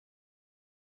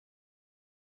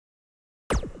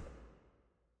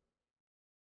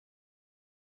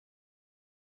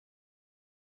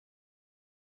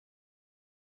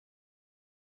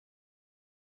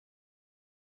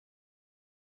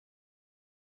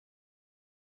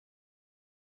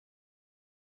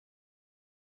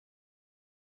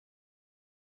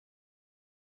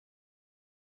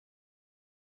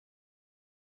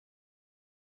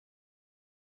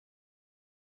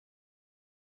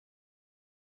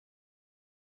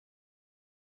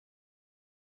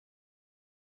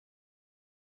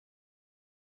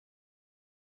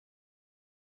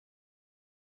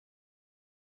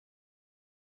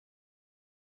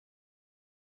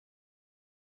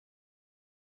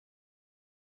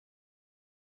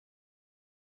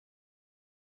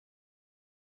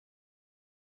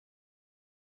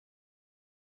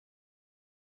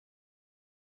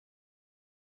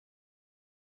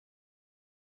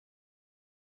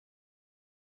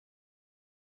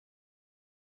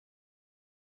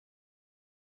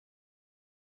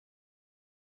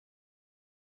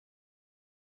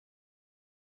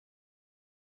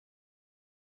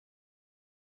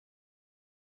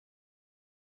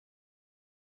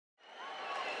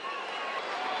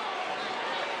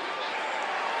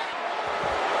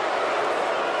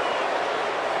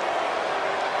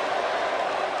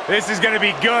This is going to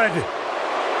be good.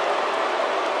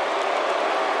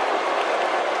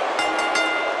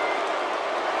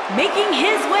 Making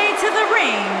his way to the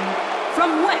ring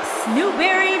from West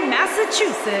Newbury,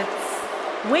 Massachusetts,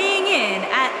 weighing in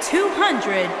at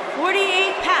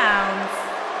 248 pounds,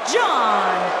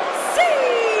 John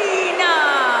Cena!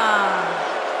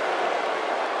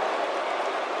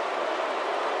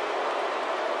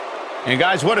 And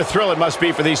guys, what a thrill it must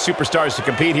be for these superstars to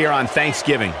compete here on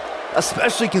Thanksgiving.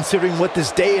 Especially considering what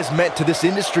this day has meant to this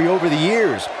industry over the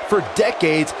years. For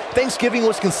decades, Thanksgiving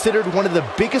was considered one of the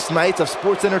biggest nights of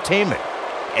sports entertainment.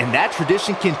 And that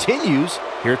tradition continues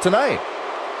here tonight.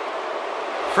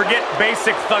 Forget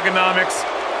basic thugonomics.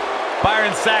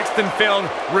 Byron Saxton failed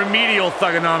remedial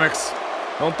thugonomics.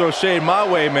 Don't throw shade my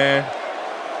way, man.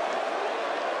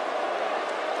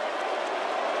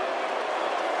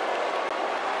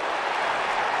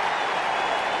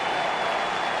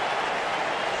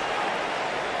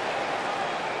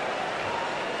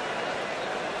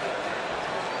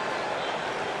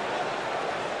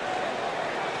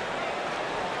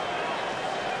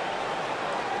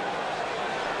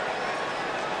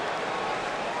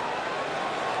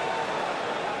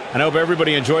 I hope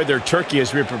everybody enjoyed their turkey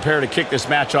as we prepare to kick this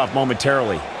match off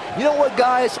momentarily. You know what,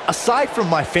 guys? Aside from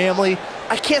my family,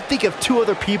 I can't think of two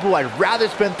other people I'd rather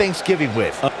spend Thanksgiving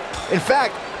with. In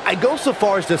fact, I'd go so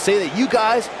far as to say that you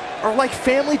guys are like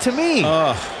family to me.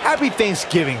 Happy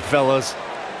Thanksgiving, fellas.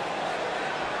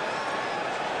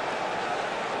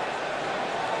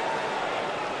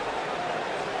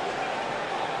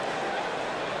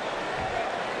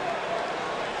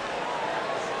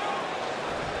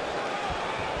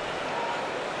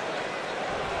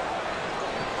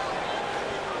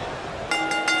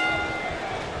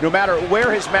 No matter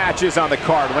where his match is on the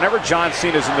card, whenever John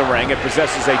Cena's in the ring, it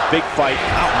possesses a big fight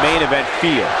main event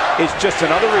feel. It's just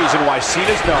another reason why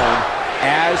Cena's known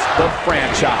as the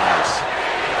franchise.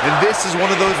 And this is one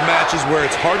of those matches where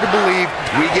it's hard to believe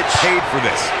we get paid for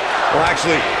this. Well,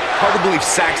 actually, hard to believe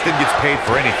Saxton gets paid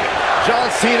for anything.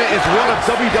 John Cena is one of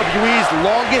WWE's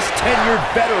longest tenured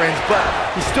veterans, but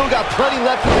he's still got plenty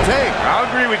left in the tank. I'll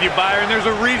agree with you, Byron. There's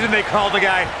a reason they call the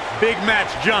guy Big Match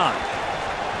John.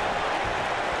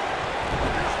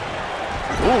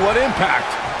 Ooh, what impact.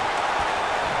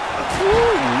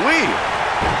 Ooh-wee.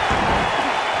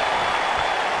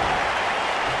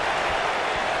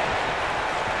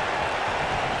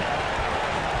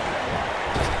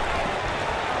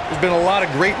 There's been a lot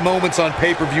of great moments on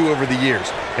pay-per-view over the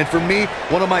years. And for me,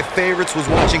 one of my favorites was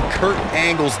watching Kurt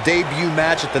Angle's debut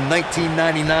match at the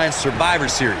 1999 Survivor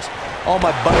Series. All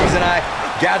my buddies and I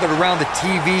gathered around the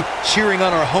TV cheering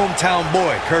on our hometown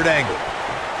boy, Kurt Angle.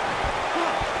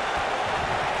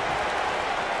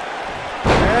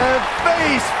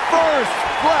 Face first,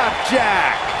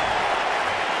 flapjack.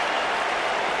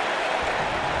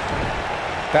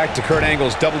 Back to Kurt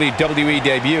Angle's WWE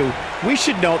debut, we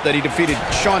should note that he defeated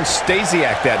Shawn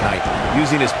Stasiak that night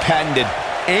using his patented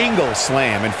Angle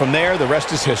Slam, and from there, the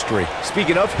rest is history.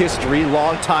 Speaking of history,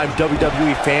 longtime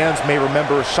WWE fans may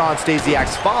remember Shawn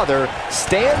Stasiak's father,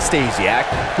 Stan Stasiak,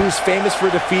 who's famous for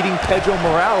defeating Pedro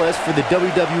Morales for the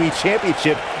WWE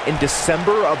Championship in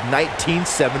December of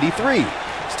 1973.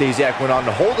 Stasiak went on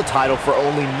to hold the title for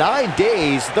only 9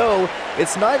 days, though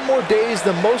it's 9 more days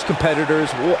than most competitors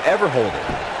will ever hold it.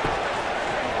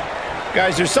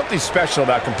 Guys, there's something special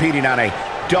about competing on a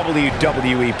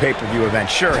WWE pay-per-view event.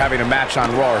 Sure, having a match on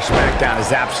Raw or SmackDown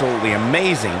is absolutely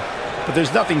amazing, but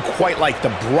there's nothing quite like the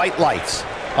bright lights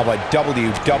of a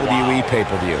WWE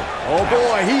pay-per-view. Oh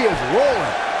boy, he is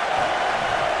rolling.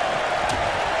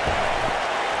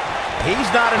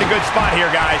 He's not in a good spot here,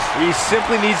 guys. He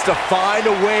simply needs to find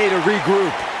a way to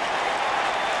regroup.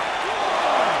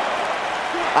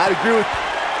 I'd agree with...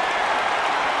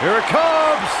 Here it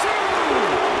comes!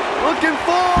 Looking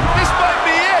full! This might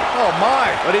be it! Oh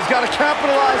my, but he's got to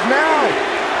capitalize now!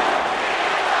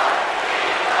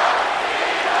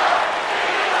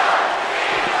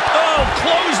 Oh,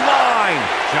 clothesline!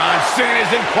 John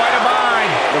Cena's in quite a bind.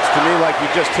 Looks to me like he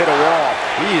just hit a wall.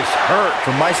 He is hurt.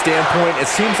 From my standpoint, it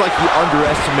seems like he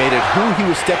underestimated who he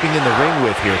was stepping in the ring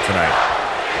with here tonight.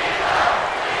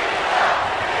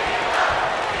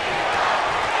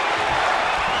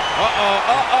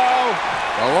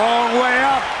 A long way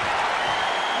up.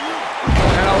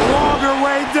 And a longer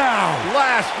way down.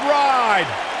 Last ride.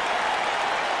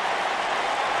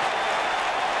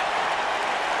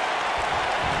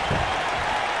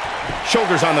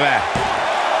 Shoulders on the mat.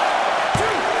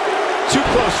 Too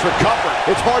close for comfort.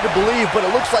 It's hard to believe, but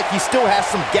it looks like he still has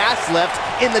some gas left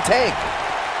in the tank.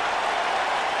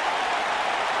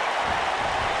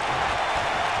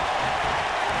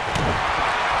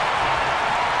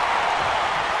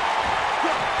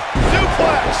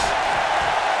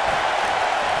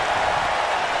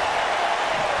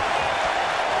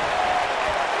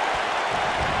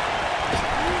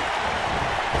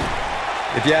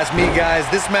 If you ask me, guys,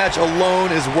 this match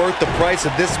alone is worth the price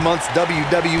of this month's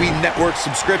WWE Network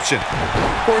subscription.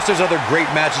 Of course, there's other great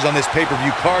matches on this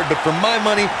pay-per-view card, but for my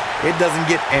money, it doesn't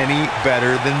get any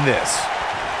better than this.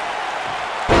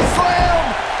 Slam!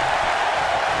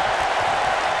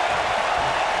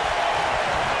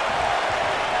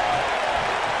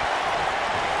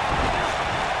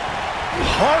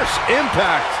 Harsh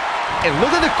impact. And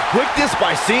look at the quickness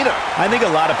by Cena. I think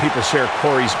a lot of people share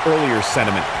Corey's earlier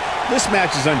sentiment. This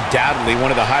match is undoubtedly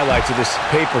one of the highlights of this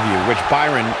pay-per-view, which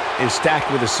Byron is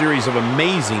stacked with a series of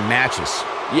amazing matches.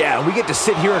 Yeah, we get to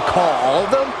sit here and call all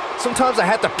of them? Sometimes I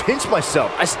have to pinch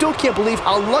myself. I still can't believe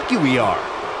how lucky we are.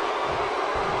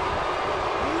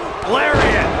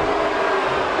 Lariat!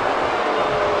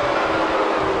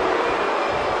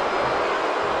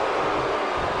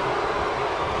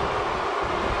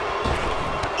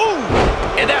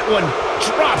 And that one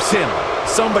drops him.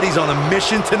 Somebody's on a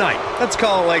mission tonight. Let's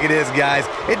call it like it is, guys.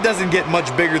 It doesn't get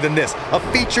much bigger than this. A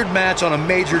featured match on a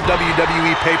major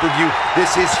WWE pay-per-view.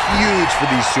 This is huge for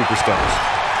these superstars.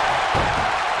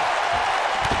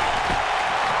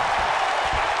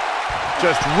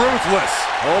 Just ruthless.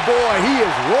 Oh boy, he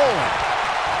is rolling.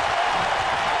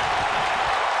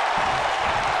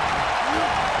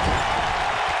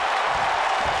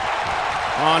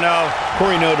 Oh no,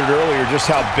 Corey noted earlier just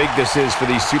how big this is for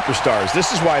these superstars.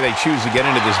 This is why they choose to get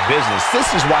into this business. This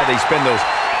is why they spend those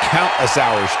countless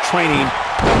hours training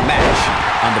to match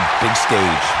on the big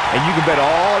stage. And you can bet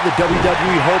all the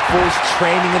WWE hopefuls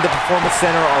training in the Performance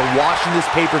Center are watching this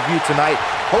pay-per-view tonight,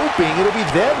 hoping it'll be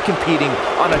them competing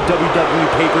on a WWE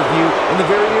pay-per-view in the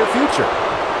very near future.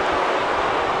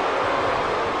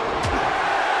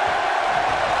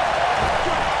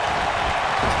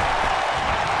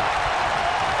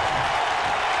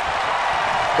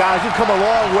 Guys, we've come a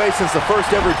long way since the first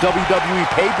ever WWE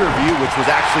pay-per-view, which was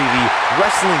actually the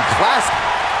Wrestling Classic.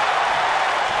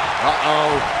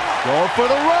 Uh-oh. Going for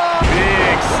the run.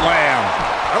 Big slam.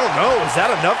 I don't know, is that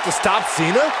enough to stop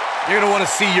Cena? You're going to want to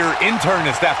see your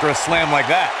internist after a slam like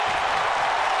that.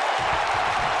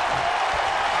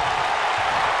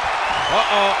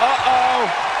 Uh-oh, uh-oh.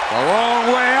 The wrong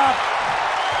way up.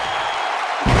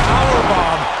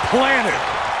 Powerbomb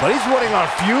planted. But he's running on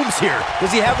fumes here. Does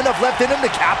he have enough left in him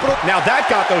to capital? Now that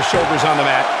got those shoulders on the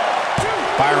mat.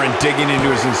 Byron digging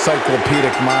into his encyclopedic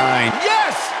mind.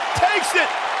 Yes! Takes it!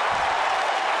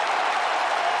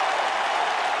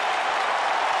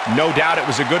 No doubt it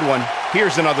was a good one.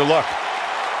 Here's another look.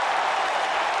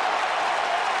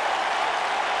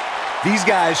 These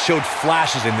guys showed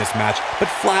flashes in this match, but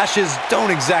flashes don't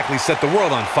exactly set the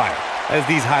world on fire, as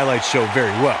these highlights show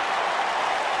very well.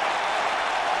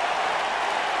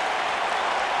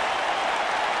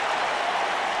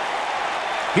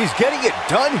 He's getting it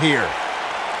done here.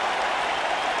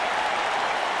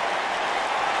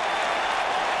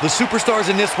 The superstars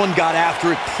in this one got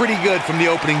after it pretty good from the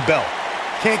opening bell.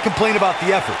 Can't complain about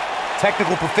the effort,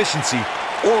 technical proficiency,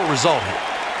 or result here.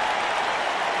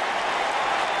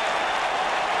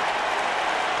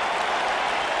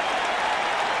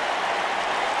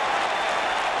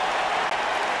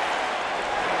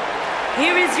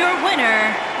 Here is your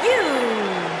winner,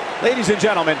 Ladies and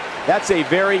gentlemen, that's a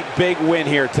very big win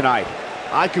here tonight.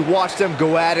 I could watch them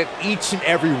go at it each and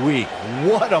every week.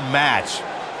 What a match.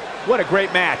 What a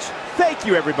great match. Thank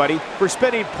you, everybody, for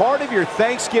spending part of your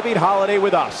Thanksgiving holiday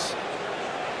with us.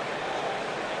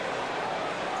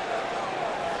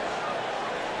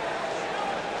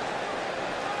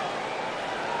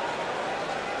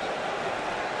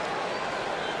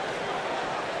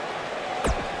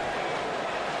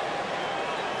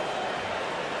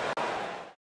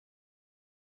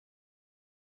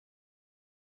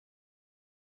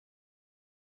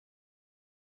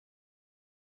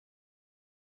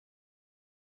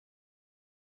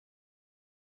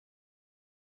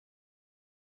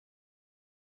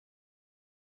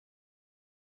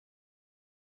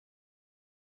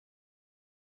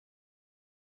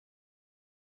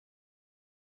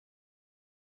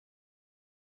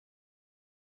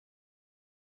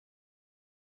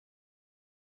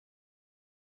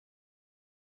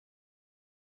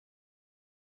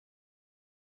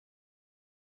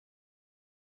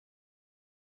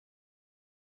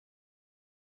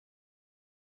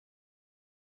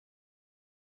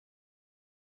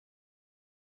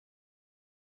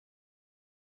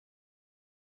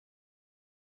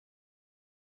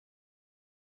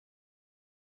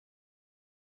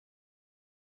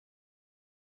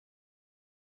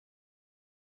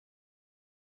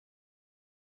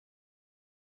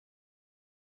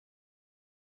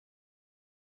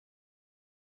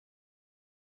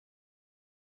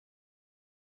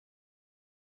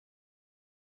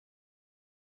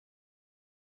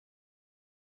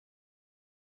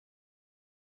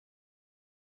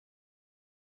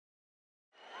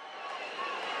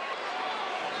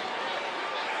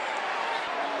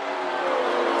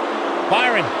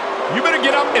 Byron, you better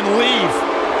get up and leave.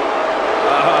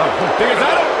 Because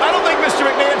I don't think Mr.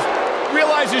 McMahon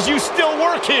realizes you still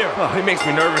work here. Oh, he makes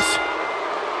me nervous.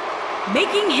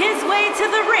 Making his way to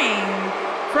the ring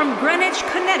from Greenwich,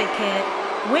 Connecticut,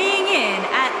 weighing in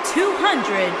at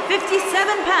 257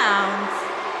 pounds,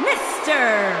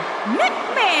 Mr.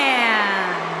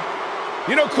 McMahon.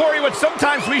 You know, Corey, when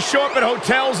sometimes we show up at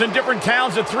hotels in different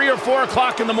towns at 3 or 4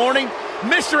 o'clock in the morning,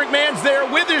 Mr. McMahon's there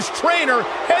with his trainer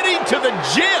heading to the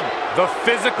gym. The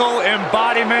physical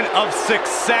embodiment of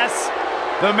success.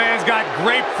 The man's got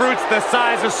grapefruits the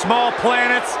size of small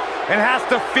planets and has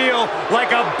to feel like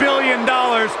 $1 billion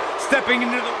stepping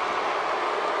into the...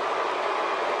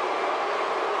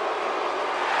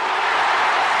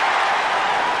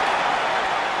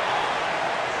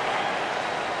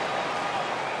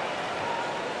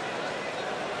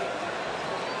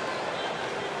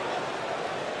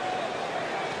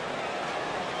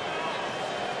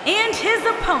 And his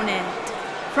opponent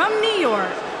from New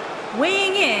York,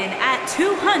 weighing in at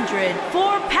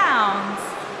 204 pounds,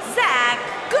 Zach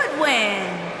Goodwin.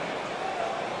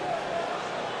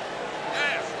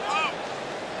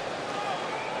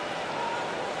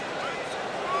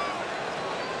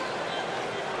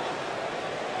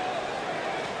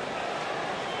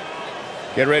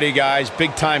 Get ready, guys.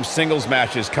 Big-time singles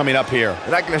matches coming up here.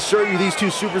 And I can assure you these two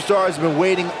superstars have been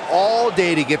waiting all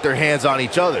day to get their hands on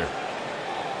each other.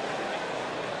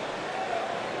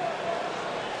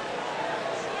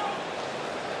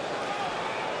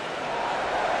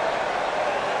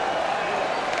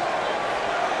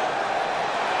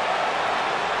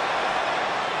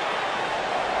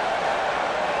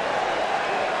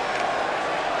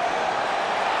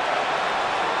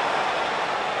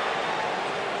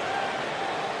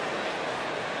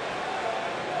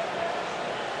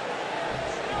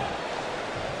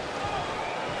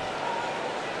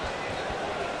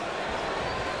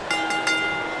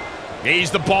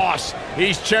 He's the boss.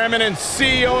 He's chairman and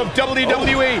CEO of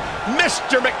WWE,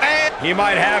 Mr. McMahon. He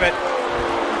might have it.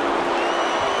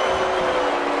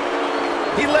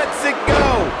 He lets it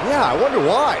go. Yeah, I wonder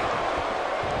why.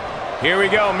 Here we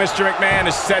go. Mr. McMahon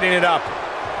is setting it up.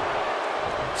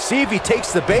 See if he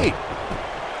takes the bait.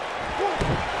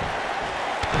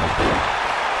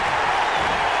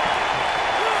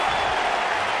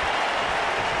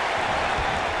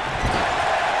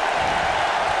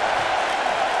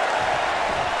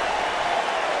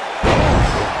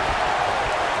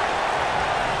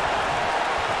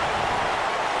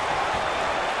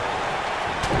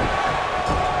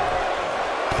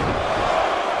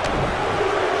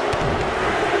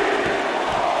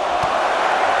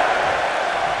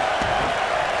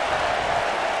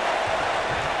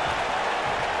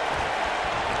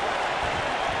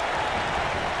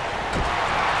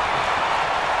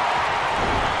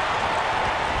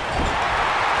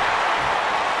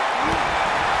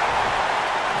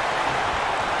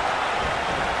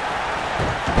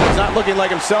 Not looking like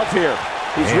himself here.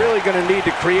 He's really going to need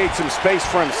to create some space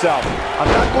for himself. I'm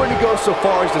not going to go so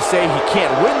far as to say he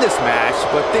can't win this match,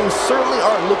 but things certainly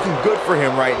aren't looking good for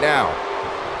him right now.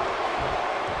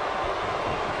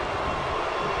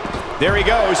 There he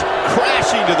goes,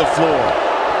 crashing to the floor.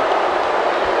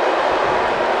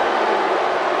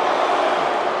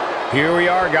 Here we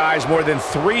are, guys, more than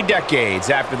 3 decades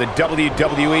after the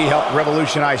WWE helped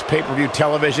revolutionize pay-per-view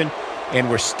television, and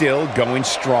we're still going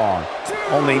strong.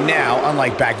 Only now,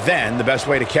 unlike back then, the best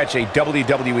way to catch a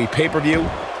WWE pay-per-view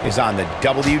is on the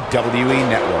WWE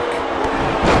Network.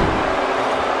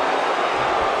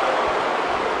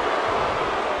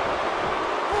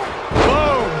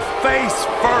 Boom! Face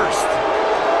first.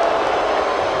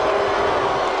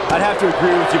 I'd have to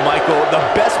agree with you, Michael. The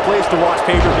best place to watch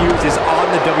pay-per-views is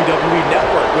on the WWE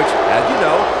Network, which, as you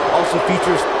know, also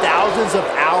features thousands of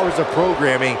hours of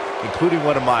programming, including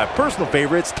one of my personal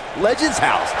favorites, Legends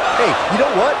House. Hey, you know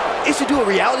what? They should do a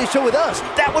reality show with us.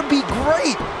 That would be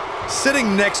great.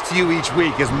 Sitting next to you each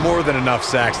week is more than enough,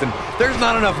 Saxton. There's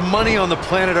not enough money on the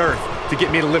planet Earth to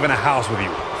get me to live in a house with you.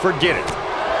 Forget it.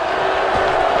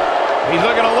 He's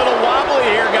looking a little wobbly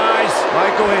here, guys.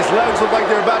 Michael, his legs look like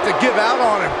they're about to give out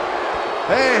on him.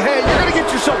 Hey, you're going to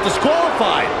get yourself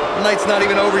disqualified. The night's not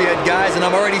even over yet, guys, and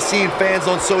I'm already seeing fans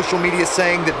on social media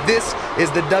saying that this is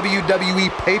the WWE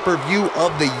pay-per-view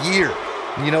of the year.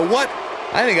 And you know what?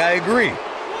 I think I agree.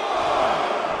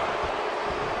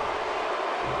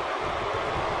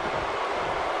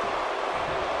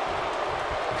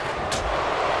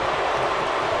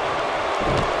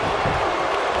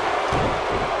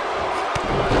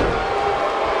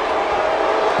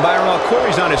 Byron, while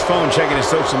Corey's on his phone checking his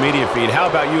social media feed, how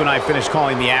about you and I finish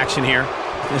calling the action here?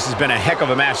 This has been a heck of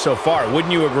a match so far,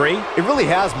 wouldn't you agree? It really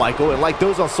has, Michael, and like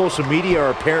those on social media are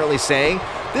apparently saying,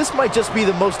 this might just be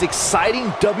the most exciting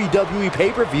WWE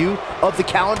pay-per-view of the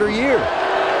calendar year.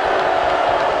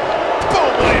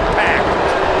 Boom, what impact!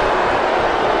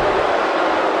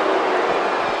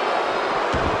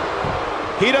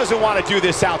 He doesn't want to do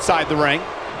this outside the ring.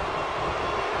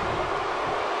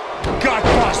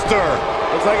 Gutbuster!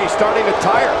 Looks like he's starting to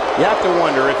tire. You have to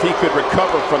wonder if he could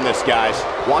recover from this, guys.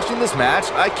 Watching this match,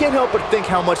 I can't help but think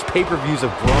how much pay-per-views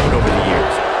have grown over the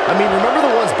years. I mean, remember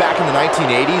the ones back in the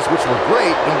 1980s, which were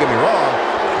great, don't get me wrong,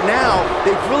 but now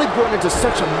they've really grown into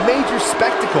such a major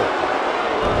spectacle.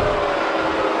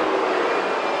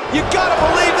 You gotta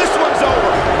believe this one's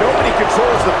over. Nobody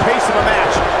controls the pace of a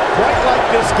match quite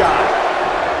like this guy.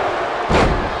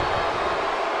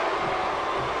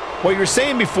 What you were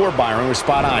saying before, Byron, was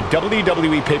spot on.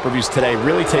 WWE pay-per-views today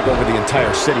really take over the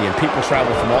entire city, and people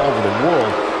travel from all over the world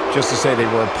just to say they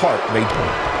were a part.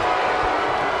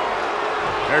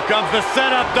 Here comes the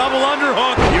setup, double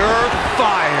underhook. You're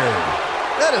fired.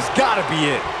 That has got to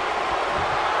be it.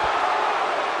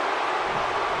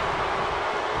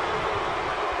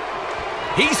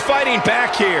 He's fighting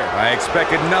back here. I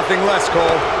expected nothing less, Cole.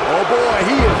 Oh boy,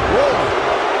 he is rolling.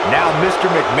 Now Mr.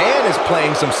 McMahon is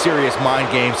playing some serious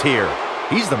mind games here.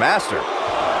 He's the master.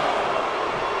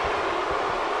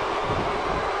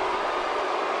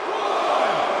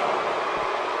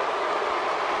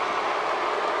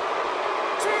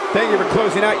 Thank you for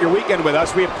closing out your weekend with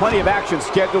us. We have plenty of action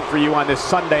scheduled for you on this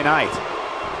Sunday night.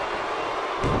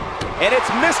 And it's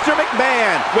Mr.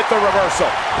 McMahon with the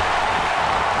reversal.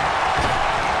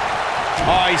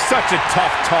 Oh, he's such a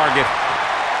tough target.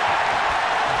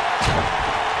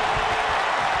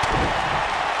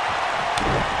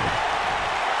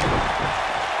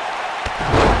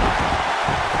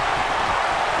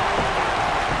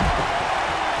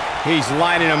 He's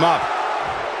lining him up.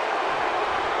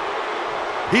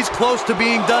 He's close to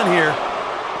being done here.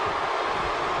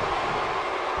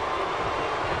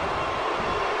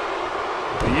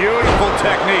 Beautiful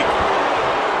technique.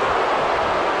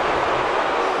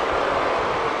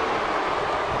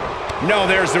 No,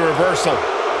 there's the reversal.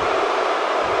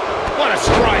 What a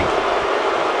strike.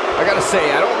 I gotta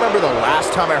say, I don't remember the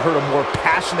last time I heard a more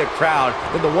passionate crowd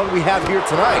than the one we have here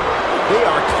tonight. They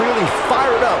are clearly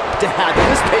fired up to have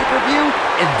this pay-per-view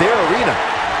in their arena.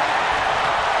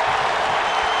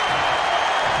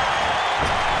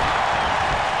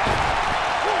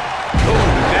 Oh,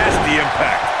 nasty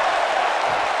impact.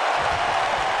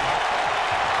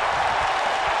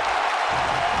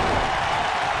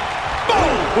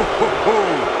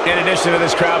 In addition to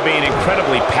this crowd being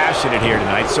incredibly passionate here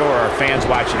tonight, so are our fans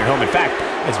watching at home. In fact,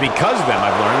 it's because of them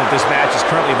I've learned that this match is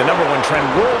currently the #1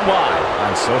 trend worldwide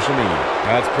on social media.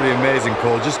 That's pretty amazing,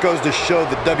 Cole. Just goes to show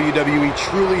that WWE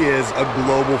truly is a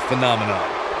global phenomenon.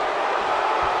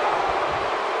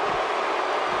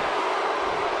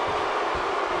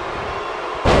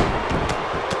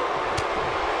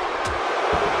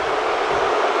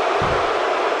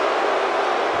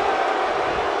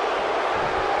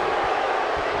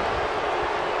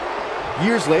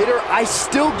 Years later, I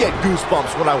still get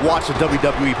goosebumps when I watch a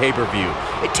WWE pay-per-view.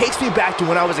 It takes me back to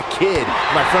when I was a kid.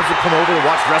 My friends would come over to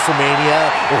watch WrestleMania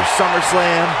or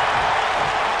SummerSlam.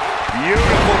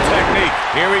 Beautiful technique.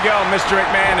 Here we go. Mr.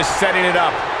 McMahon is setting it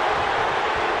up.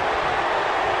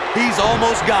 He's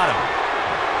almost got him.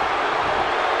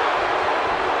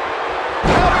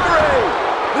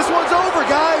 This one's over,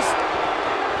 guys.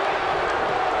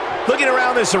 Looking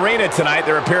around this arena tonight,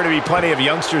 there appear to be plenty of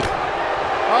youngsters.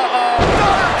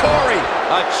 Corey,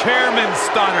 a chairman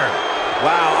stunner.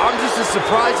 Wow, I'm just as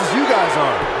surprised as you guys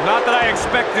are. Not that I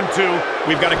expect him to.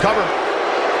 We've got to cover.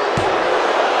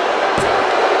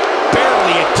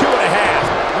 Barely at 2.5.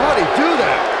 How'd he do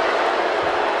that?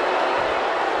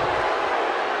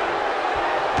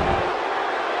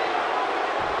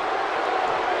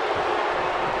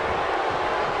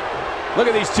 Look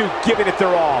at these two giving it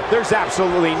their all. There's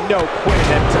absolutely no quitting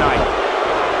them tonight.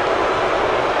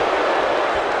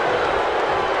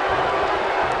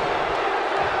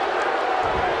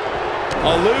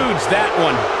 Eludes that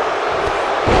one.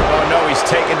 Oh, no, he's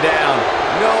taken down.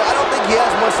 No, I don't think he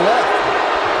has much left.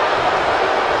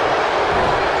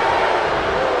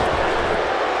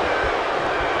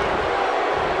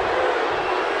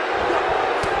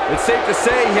 It's safe to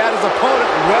say he had his opponent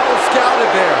well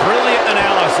scouted there. Brilliant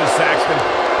analysis, Saxton.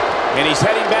 And he's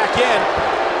heading back in.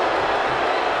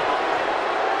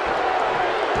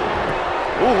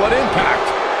 Ooh, what impact.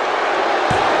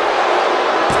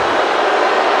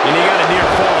 And he got a near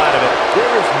fall out of it.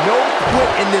 There is no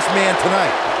quit in this man tonight.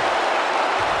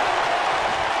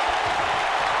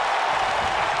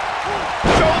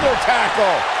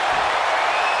 tackle.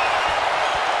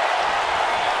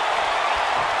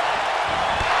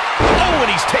 Oh, and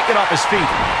he's taken off his feet.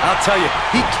 I'll tell you,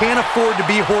 he can't afford to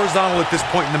be horizontal at this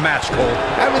point in the match, Cole.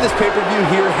 Having this pay-per-view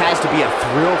here has to be a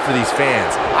thrill for these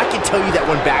fans. I can tell you that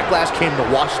when Backlash came to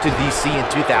Washington, D.C. in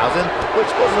 2000, which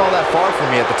wasn't all that far from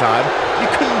me at the time, you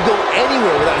couldn't go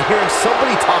anywhere without hearing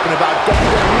somebody talking about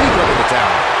WWE coming to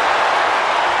town.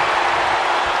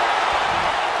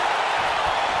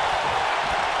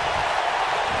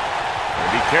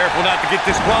 Be careful not to get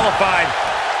disqualified.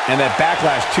 And that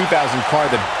Backlash 2000 card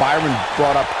that Byron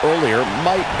brought up earlier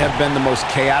might have been the most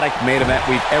chaotic main event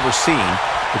we've ever seen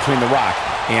between The Rock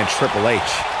and Triple H.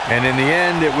 And in the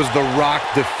end, it was The Rock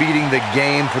defeating the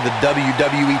game for the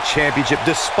WWE Championship,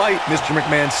 despite Mr.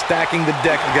 McMahon stacking the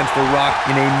deck against The Rock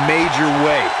in a major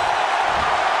way.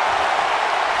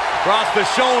 Across the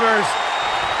shoulders.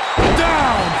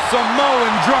 Down,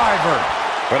 Samoan driver.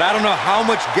 But I don't know how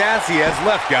much gas he has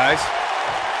left, guys.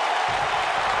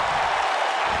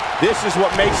 This is what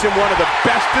makes him one of the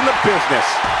best in the business.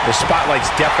 The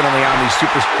spotlight's definitely on these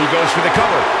supers. He goes for the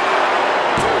cover.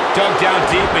 Dug down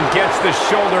deep and gets the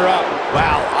shoulder up.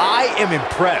 Wow, I am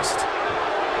impressed.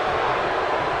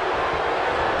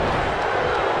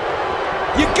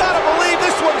 You gotta believe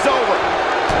this one's over.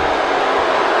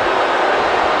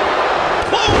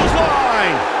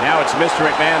 Clothesline! Now it's Mr.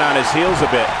 McMahon on his heels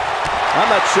a bit. I'm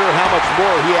not sure how much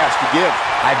more he has to give.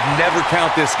 I'd never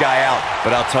count this guy out,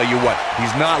 but I'll tell you what, he's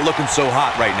not looking so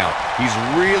hot right now. He's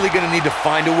really going to need to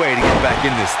find a way to get back in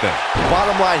this thing.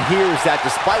 Bottom line here is that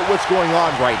despite what's going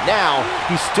on right now,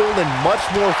 he's still in much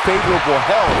more favorable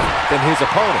health than his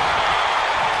opponent.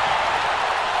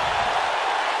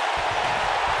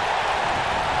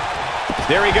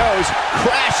 There he goes,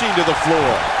 crashing to the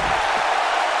floor.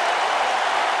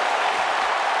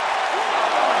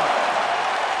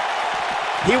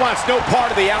 He wants no part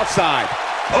of the outside.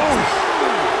 Oh!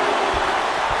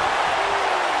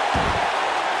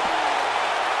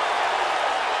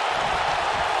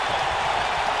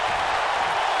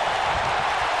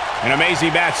 An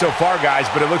amazing match so far, guys,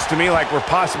 but it looks to me like we're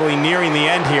possibly nearing the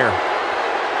end here.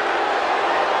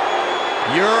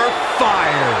 You're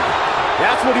fired.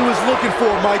 That's what he was looking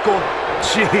for, Michael.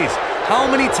 Jeez, how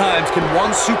many times can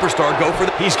one superstar go for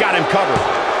the... He's got him covered.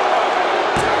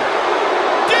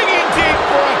 Digging deep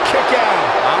for a kick out.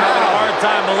 I'm having a hard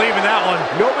time believing that one.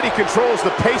 Nobody controls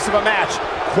the pace of a match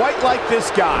quite like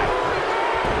this guy.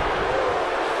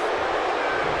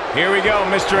 Here we go.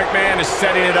 Mr. McMahon is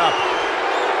setting it up.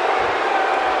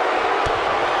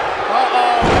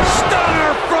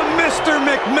 Stunner from Mr.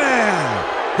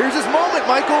 McMahon. Here's his moment,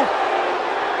 Michael.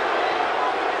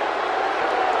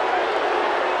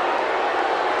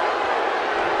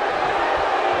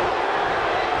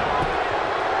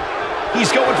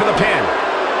 He's going for the pin.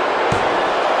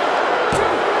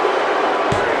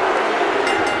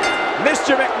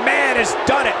 Mr. McMahon has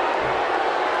done it.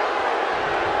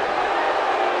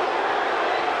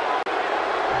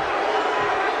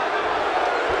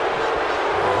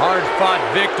 Hard-fought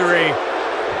victory.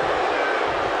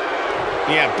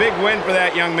 Yeah, big win for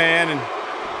that young man. And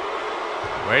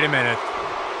Wait a minute.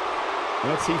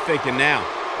 what's he thinking now?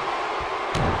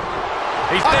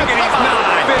 He's thinking he's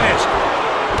not finished.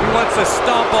 He wants to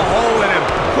stomp a hole in him.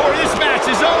 Corey, this match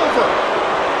is over.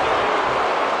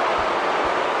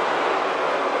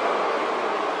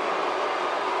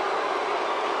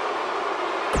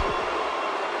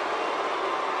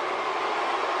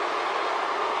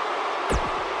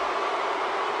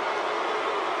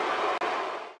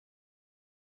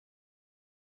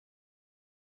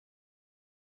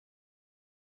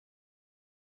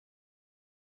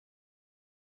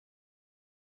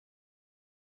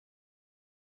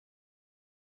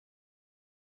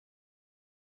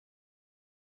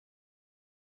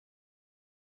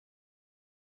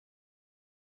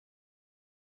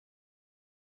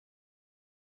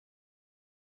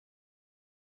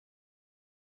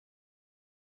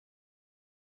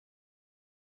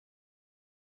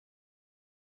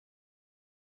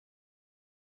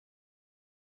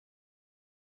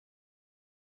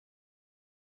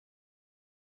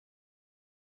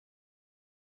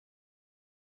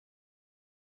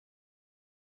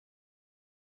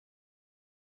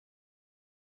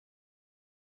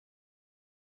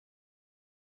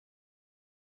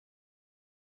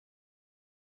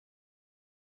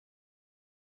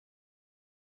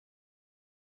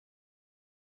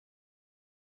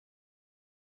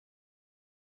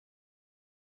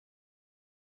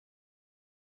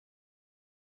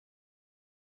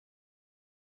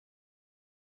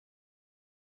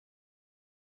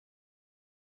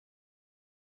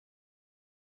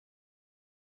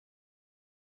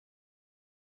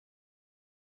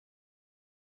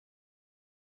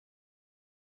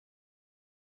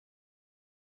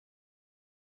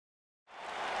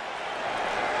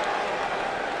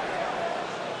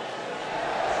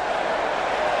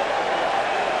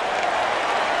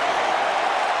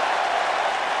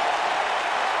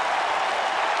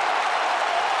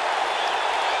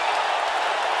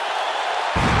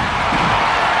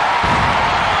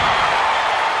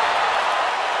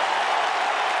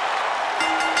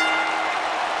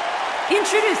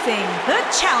 Introducing the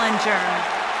challenger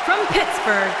from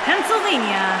Pittsburgh,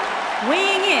 Pennsylvania,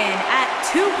 weighing in at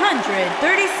 237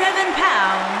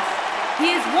 pounds.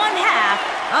 He is one half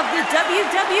of the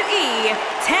WWE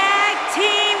Tag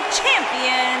Team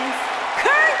Champions,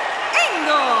 Kurt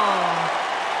Angle.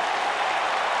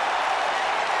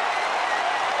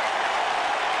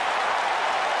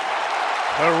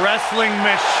 The wrestling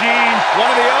machine.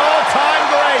 One of the all-time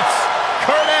greats,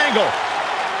 Kurt Angle.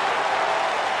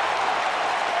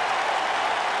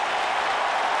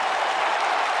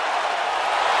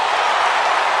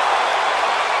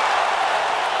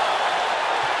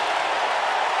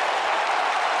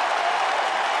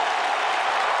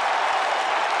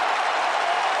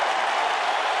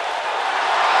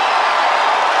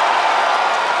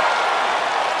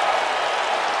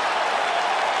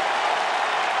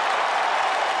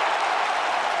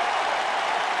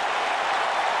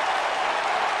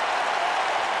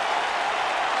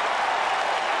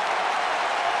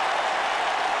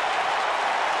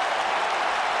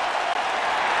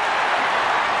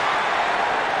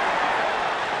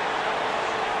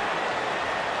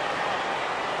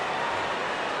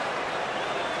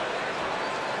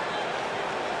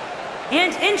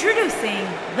 And introducing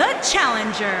the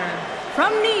challenger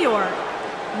from New York,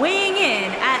 weighing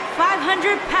in at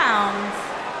 500 pounds,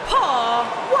 Paul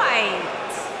White.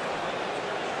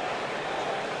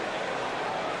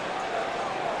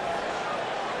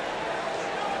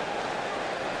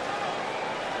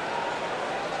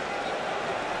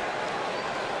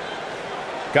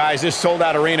 Guys, this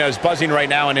sold-out arena is buzzing right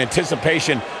now in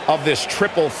anticipation of this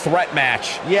triple threat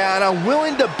match. Yeah, and I'm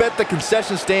willing to bet the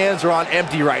concession stands are on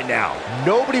empty right now.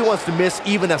 Nobody wants to miss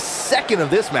even a second of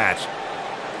this match.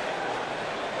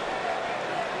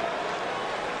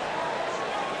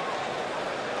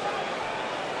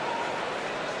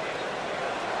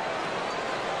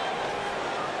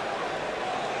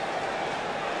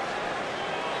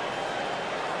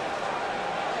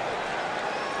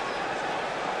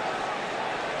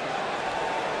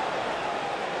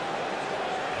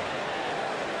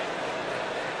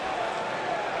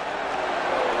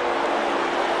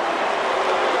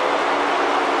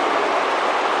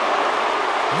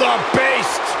 The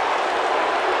Beast!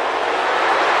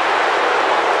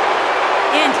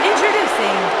 And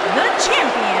introducing the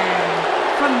champion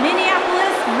from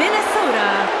Minneapolis,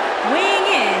 Minnesota, weighing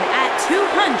in at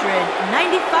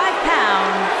 295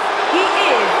 pounds. He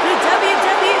is the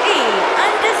WWE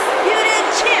Undisputed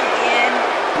Champion,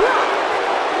 Brock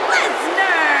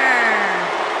Lesnar.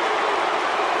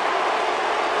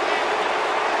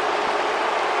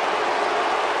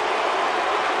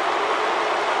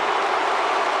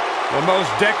 The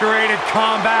most decorated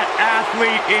combat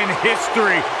athlete in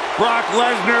history. Brock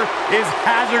Lesnar is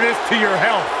hazardous to your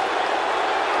health.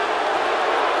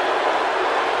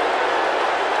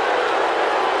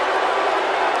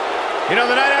 You know,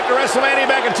 the night after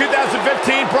WrestleMania back in 2015,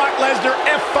 Brock Lesnar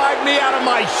F5'd me out of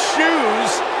my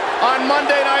shoes on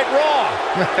Monday Night Raw.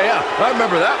 Yeah, I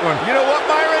remember that one. You know what,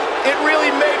 Byron? It really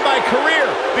made my career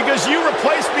because you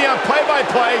replaced me on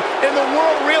play-by-play and the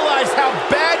world realized how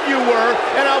bad you were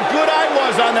and how good I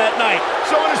was on that night.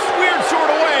 So in a weird sort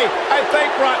of way, I thank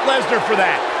Brock Lesnar for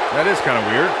that. That is kind of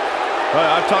weird.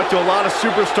 I've talked to a lot of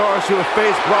superstars who have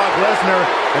faced Brock Lesnar,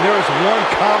 and there is one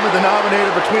common denominator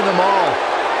between them all.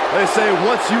 They say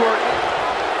once you are...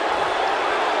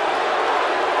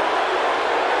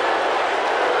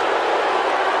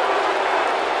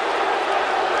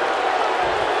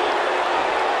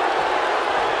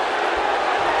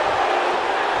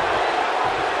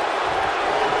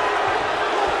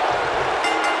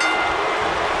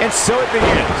 And so it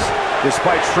begins.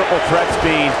 Despite triple threats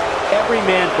being every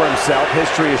man for himself,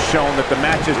 history has shown that the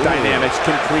match's dynamics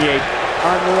can create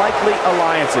unlikely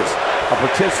alliances. A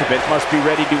participant must be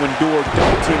ready to endure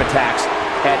double team attacks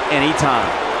at any time.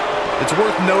 It's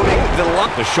worth noting that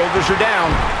The shoulders are down.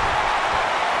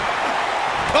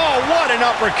 Oh, what an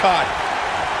uppercut.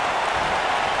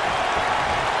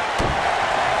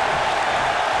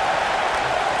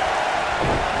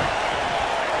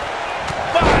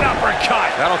 An uppercut.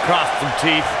 That'll cost some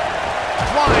teeth.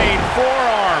 Flying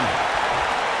forearm.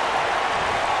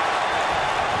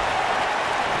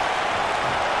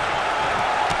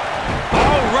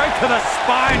 Oh, right to the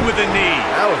spine with a knee.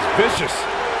 That was vicious.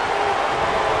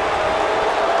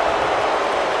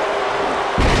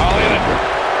 Oh, look at it.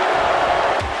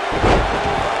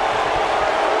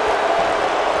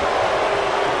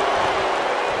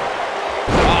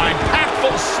 Oh,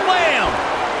 impactful slam.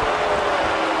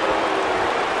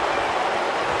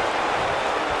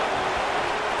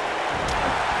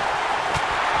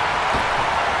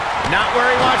 Not where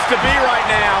he wants to be right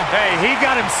now. Hey, he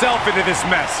got himself into this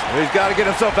mess. He's got to get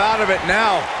himself out of it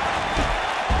now.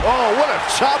 Oh, what a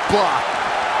chop block.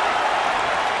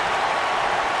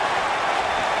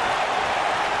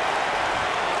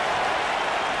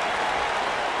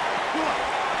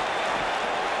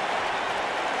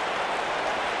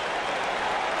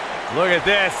 Look at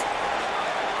this.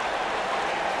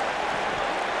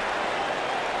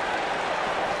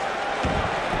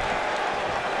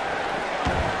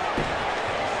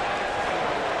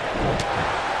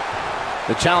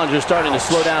 The challenger's starting to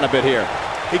slow down a bit here.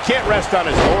 He can't rest on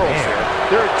his laurels here.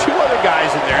 There are two other guys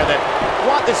in there that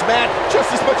want this match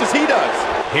just as much as he does.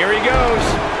 Here he goes.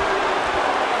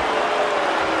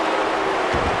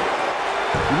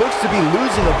 He looks to be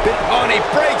losing a bit. Oh, and he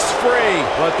breaks free.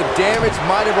 But the damage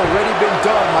might have already been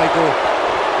done, Michael.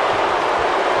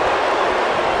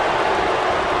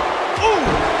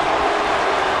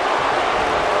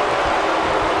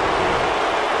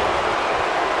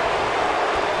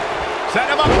 Set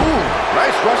him up. Ooh,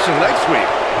 nice Russian leg sweep.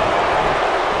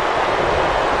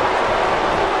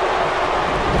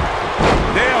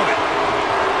 Nailed it.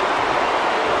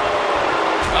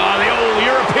 Oh, the old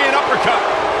European uppercut.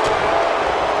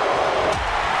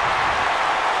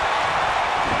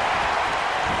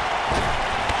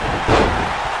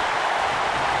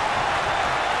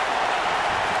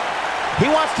 He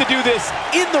wants to do this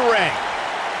in the ring.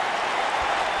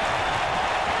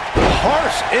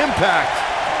 Harsh impact.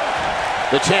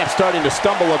 The champ's starting to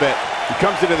stumble a bit. He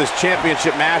comes into this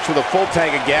championship match with a full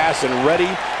tank of gas and ready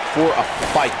for a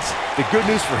fight. The good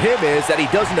news for him is that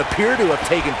he doesn't appear to have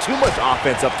taken too much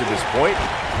offense up to this point,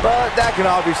 but that can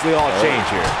obviously all change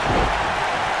here.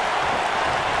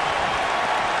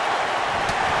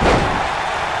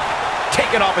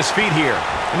 Taken off his feet here.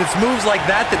 And it's moves like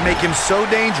that that make him so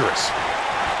dangerous.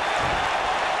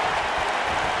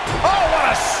 Oh, what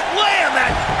a slam!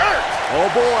 That hurt!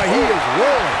 Oh boy, he is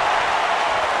rolling.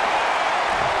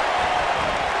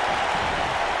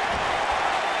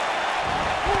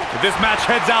 If this match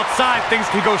heads outside, things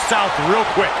can go south real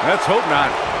quick. Let's hope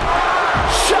not.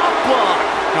 Shot block.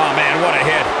 Oh, man, what a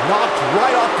hit. Knocked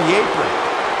right off the apron.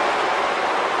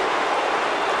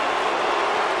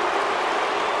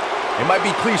 It might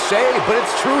be cliche, but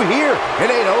it's true here.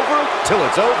 It ain't over till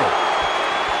it's over.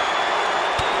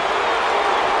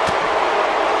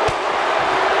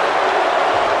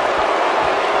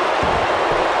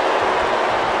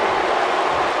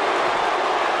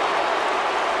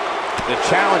 The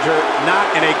challenger not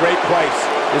in a great place.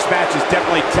 This match is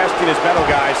definitely testing his mettle,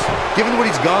 guys. Given what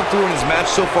he's gone through in his match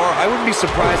so far, I wouldn't be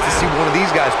surprised to see one of these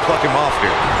guys pluck him off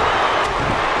here.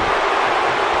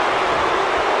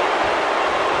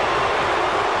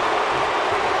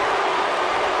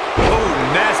 Oh,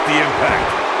 nasty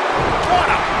impact.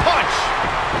 What a punch!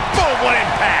 Boom, what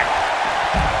impact!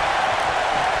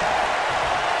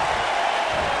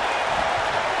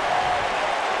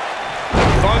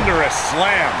 Thunderous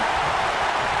slam.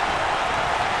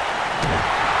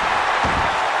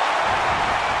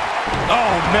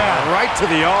 Oh, man. Right to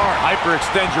the arm.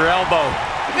 Hyperextend your elbow.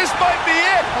 This might be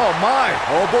it. Oh my.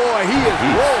 Oh boy, he is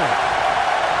rolling.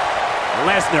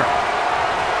 Lesnar.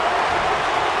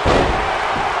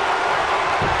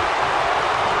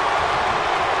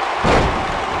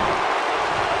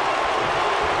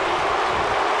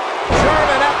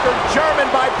 German after German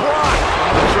by Brock.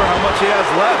 I'm not sure how much he has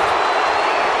left.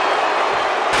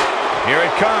 Here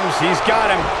it comes. He's got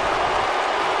him.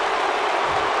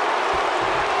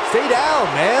 Stay down,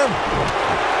 man.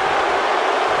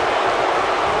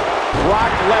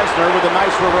 Brock Lesnar with a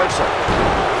nice reversal.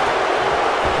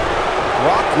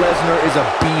 Brock Lesnar is a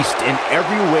beast in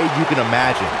every way you can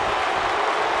imagine.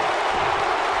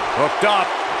 Hooked up.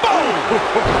 Boom!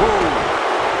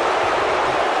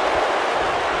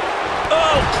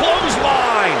 Oh,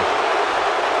 clothesline!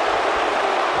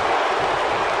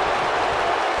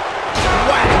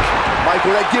 Whack!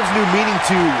 Michael, that gives new meaning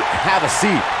to have a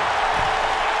seat.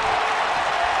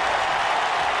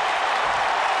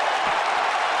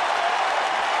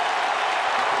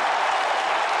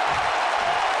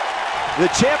 The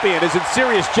champion is in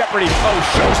serious jeopardy. Oh,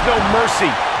 shows no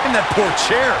mercy. And that poor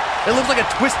chair. It looks like a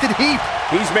twisted heap.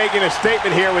 He's making a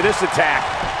statement here with this attack.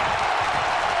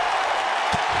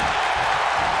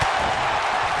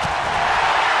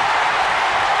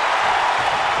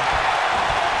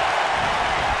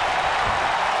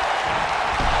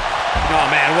 Oh,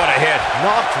 man, what a hit.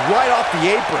 Knocked right off the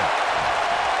apron.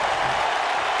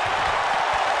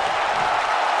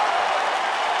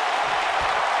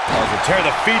 Tear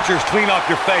the features clean off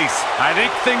your face. I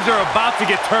think things are about to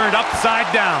get turned upside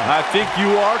down. I think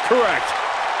you are correct.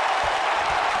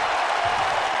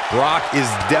 Brock is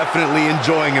definitely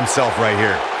enjoying himself right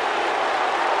here.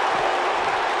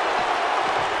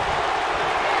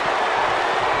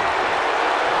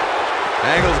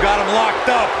 Angle's got him locked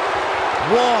up.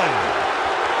 1.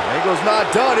 Angle's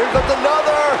not done. Here comes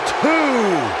another. 2.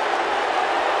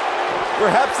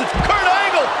 Perhaps it's Kurt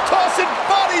Angle tossing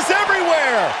bodies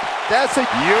everywhere. That's a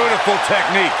Beautiful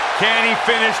technique. Can he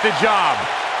finish the job?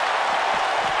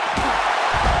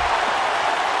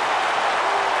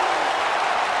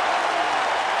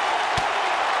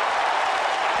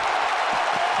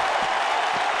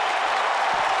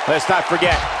 Let's not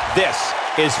forget, this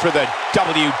is for the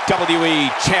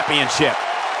WWE Championship.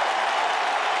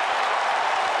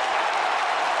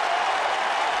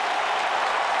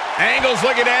 Angle's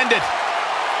looking to end it.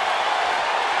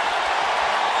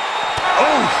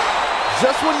 Oh,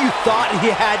 just when you thought he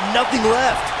had nothing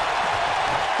left.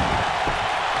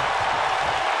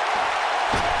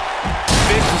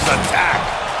 Vicious attack.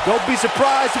 Don't be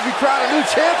surprised if we crown a new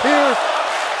champ here.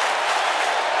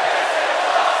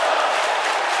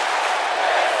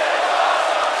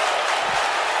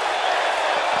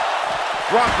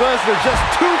 Brock Lesnar just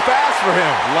too fast for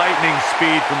him. Lightning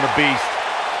speed from the Beast.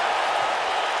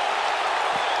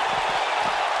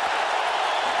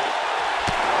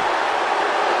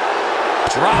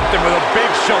 Dropped him with a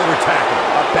big shoulder tackle.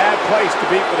 A bad place to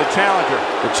be for the challenger.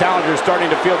 The challenger is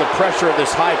starting to feel the pressure of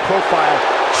this high-profile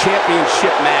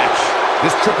championship match.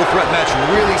 This triple threat match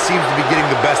really seems to be getting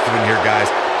the best of him here, guys.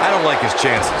 I don't like his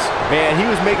chances. Man, he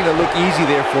was making it look easy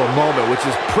there for a moment, which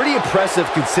is pretty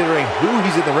impressive considering who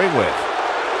he's in the ring with.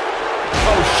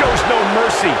 Oh, shows no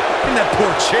mercy. In that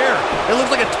poor chair. It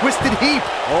looks like a twisted heap.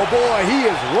 Oh boy, he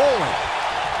is rolling.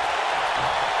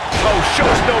 Oh,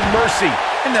 shows no mercy.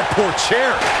 In that poor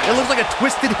chair. It looks like a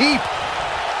twisted heap.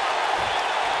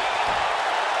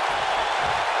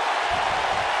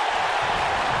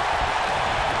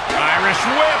 Irish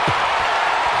whip.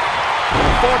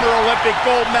 Former Olympic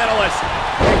gold medalist.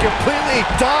 A completely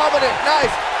dominant,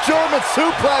 nice German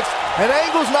suplex, and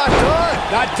Angle's not done.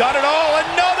 Not done at all.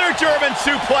 Another German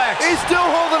suplex. He's still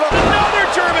holding on. Another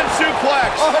German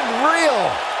suplex. Unreal.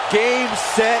 Game,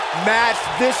 set, match.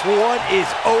 This one is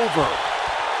over.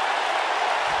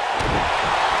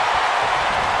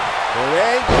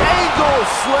 Angle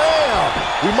slam.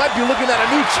 We might be looking at a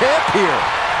new champ here.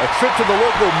 A trip to the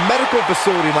local medical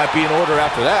facility might be in order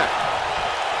after that.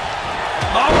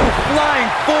 Oh, flying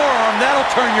forearm. That'll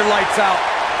turn your lights out.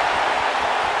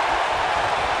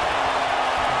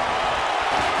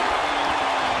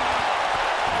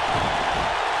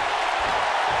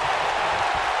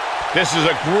 This is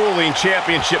a grueling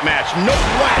championship match. No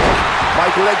whack.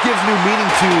 Michael, that gives new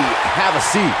meaning to have a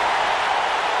seat.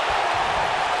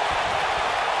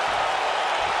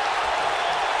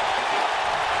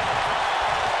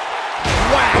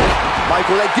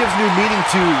 Michael, that gives new meaning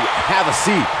to have a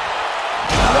seat.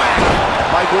 Whack.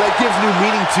 Michael, that gives new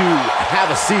meaning to have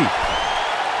a seat.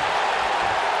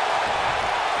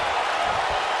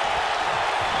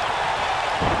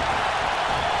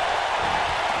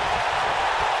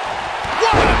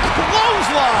 What a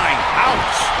clothesline!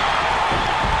 Ouch!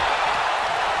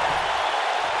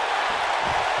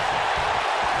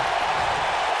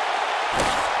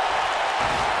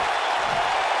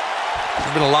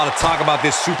 There's been a lot of talk about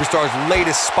this superstar's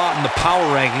latest spot in the power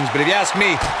rankings, but if you ask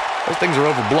me, those things are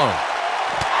overblown.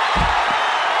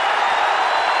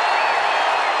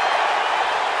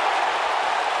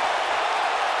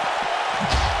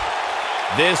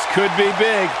 This could be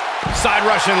big. Side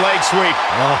Russian leg sweep.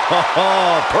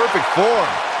 Oh, perfect form.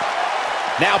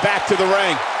 Now back to the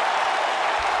ring.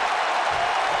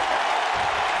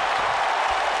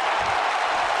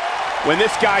 When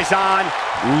this guy's on,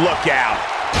 look out.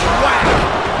 Whack!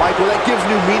 Michael, that gives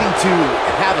new meaning to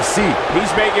have a seat.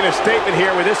 He's making a statement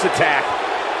here with this attack.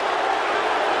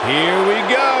 Here we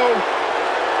go.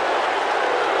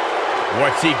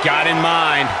 What's he got in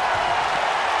mind?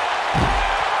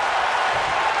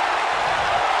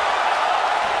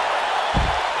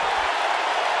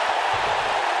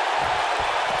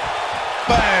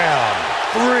 Bam!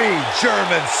 3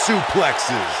 German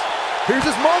suplexes. Here's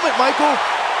his moment, Michael.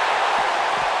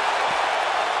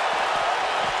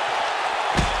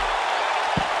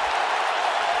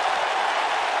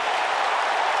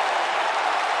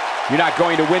 You're not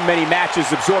going to win many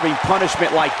matches absorbing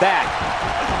punishment like that.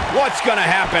 What's gonna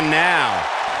happen now?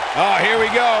 Oh, here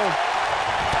we go.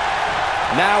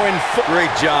 Now in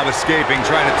Great job escaping,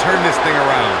 trying to turn this thing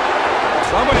around.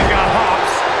 Somebody got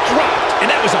hops. Dropped.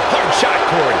 And that was a hard shot,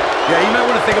 Corey. Yeah, you might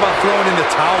want to think about throwing in the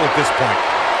towel at this point.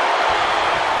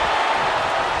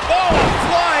 Oh, a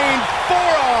flying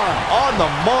forearm. On the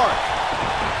mark.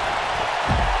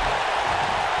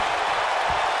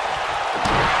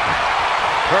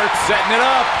 Kurt setting it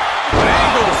up. An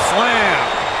angle slam.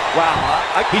 Wow,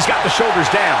 he's got the shoulders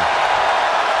down.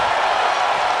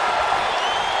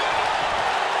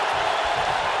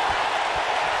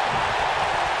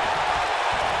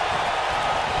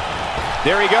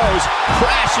 There he goes,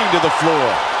 crashing to the floor.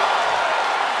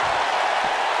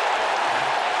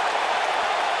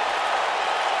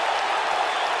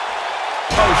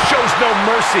 Oh, shows no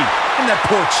mercy. And that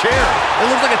poor chair. It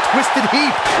looks like a twisted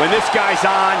heap. When this guy's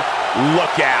on,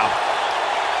 look out.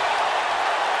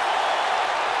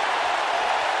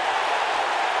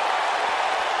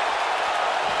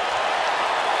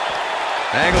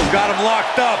 Angle's got him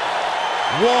locked up.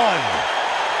 1.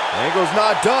 Angle's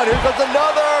not done. Here comes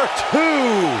another. 2.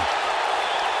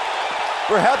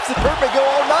 Perhaps the Kurt may go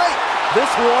all night. This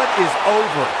one is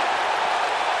over.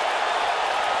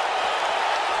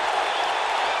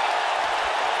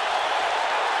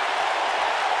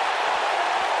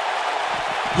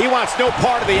 He wants no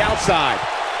part of the outside.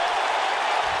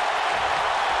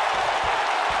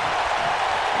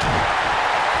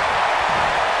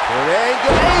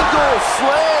 Angle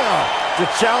slam. The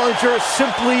challenger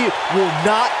simply will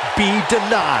not be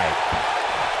denied.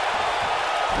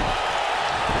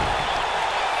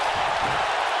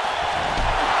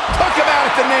 Took him out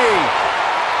at the knee.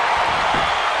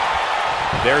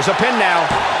 There's a pin now.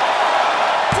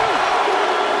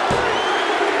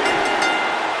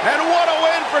 And what a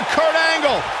win for Kurt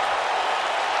Angle.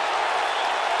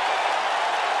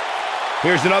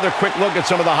 Here's another quick look at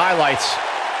some of the highlights.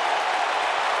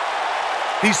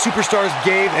 These superstars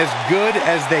gave as good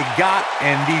as they got,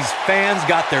 and these fans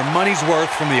got their money's worth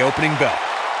from the opening bell.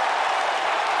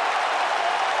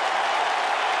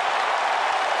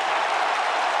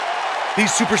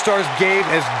 These superstars gave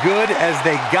as good as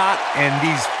they got, and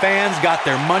these fans got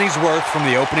their money's worth from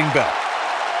the opening bell.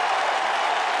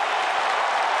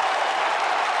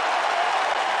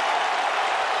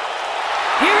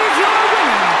 Here is your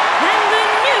winner and the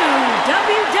new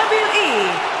WWE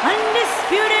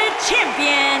Undisputed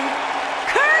Champion,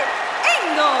 Kurt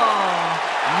Angle.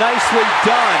 Nicely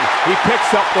done. He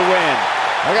picks up the win.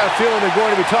 I got a feeling they're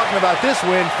going to be talking about this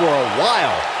win for a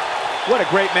while. What a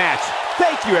great match.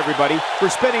 Thank you, everybody, for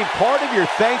spending part of your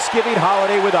Thanksgiving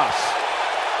holiday with us.